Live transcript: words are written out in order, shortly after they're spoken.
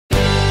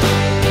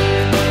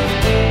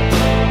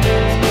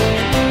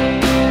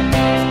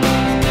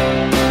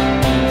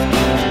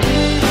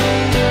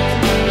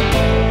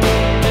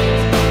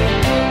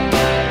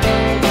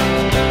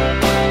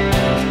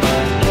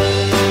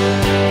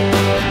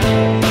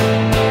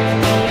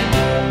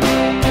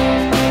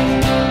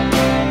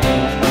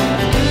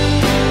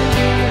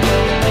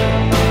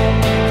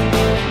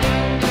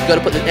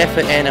got to put the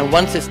effort in, and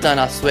once it's done,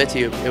 I swear to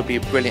you, it'll be a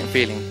brilliant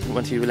feeling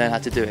once you learn how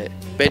to do it.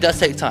 But it does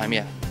take time,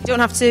 yeah. You don't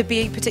have to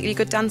be a particularly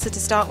good dancer to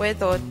start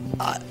with, or...?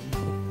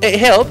 It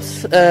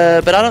helps,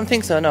 but I don't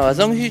think so, no. As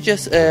long as you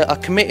just are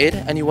committed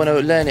and you want to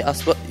learn it,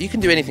 you can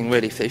do anything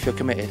really if you're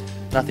committed.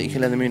 And I think you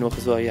can learn the moonwalk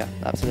as well, yeah,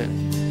 absolutely.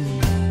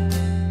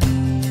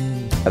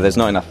 There's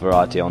not enough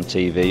variety on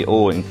TV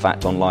or in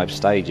fact on live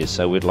stages,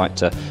 so we'd like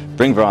to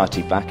bring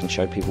variety back and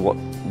show people what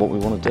we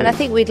want to do. And I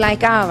think we'd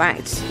like our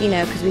act, you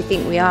know, because we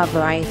think we are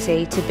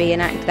variety, to be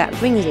an act that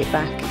brings it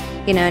back,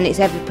 you know, and it's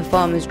every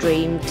performer's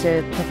dream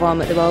to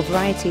perform at the World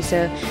Variety,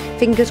 so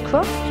fingers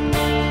crossed.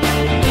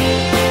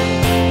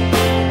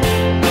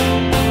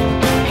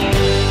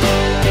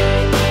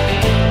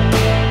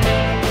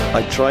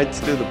 I tried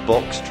to do the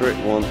box trick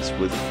once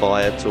with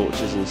fire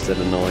torches instead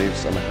of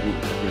knives, and I hadn't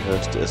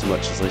rehearsed it as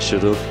much as I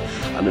should have.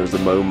 And there was a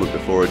moment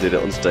before I did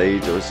it on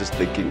stage, I was just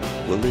thinking,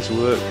 will this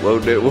work?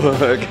 Won't it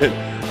work?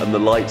 And the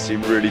light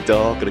seemed really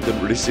dark and I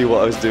couldn't really see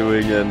what I was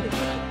doing, and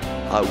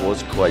I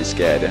was quite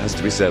scared, it has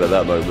to be said, at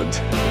that moment.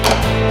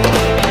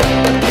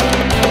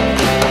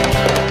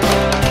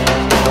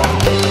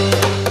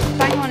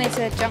 Bang On is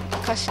a jump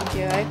percussion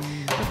duo.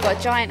 We've got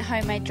a giant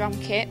homemade drum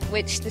kit,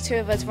 which the two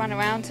of us run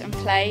around and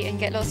play and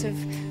get lots of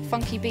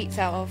funky beats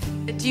out of.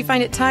 Do you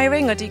find it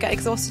tiring, or do you get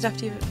exhausted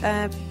after you've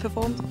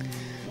performed?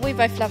 We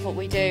both love what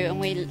we do, and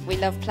we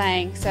love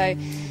playing, so,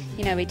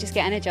 you know, we just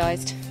get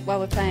energised while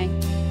we're playing.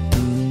 We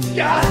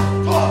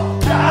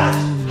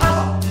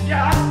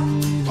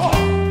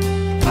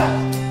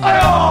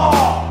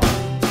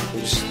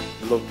just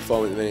love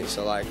performing at the minute,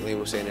 so like Liam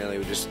was saying earlier,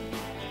 we just,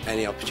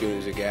 any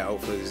opportunities we get,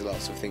 hopefully there's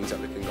lots of things that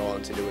we can go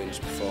on to do and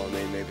just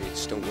performing, maybe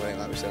stunt work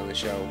like we said on the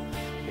show,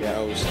 who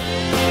knows.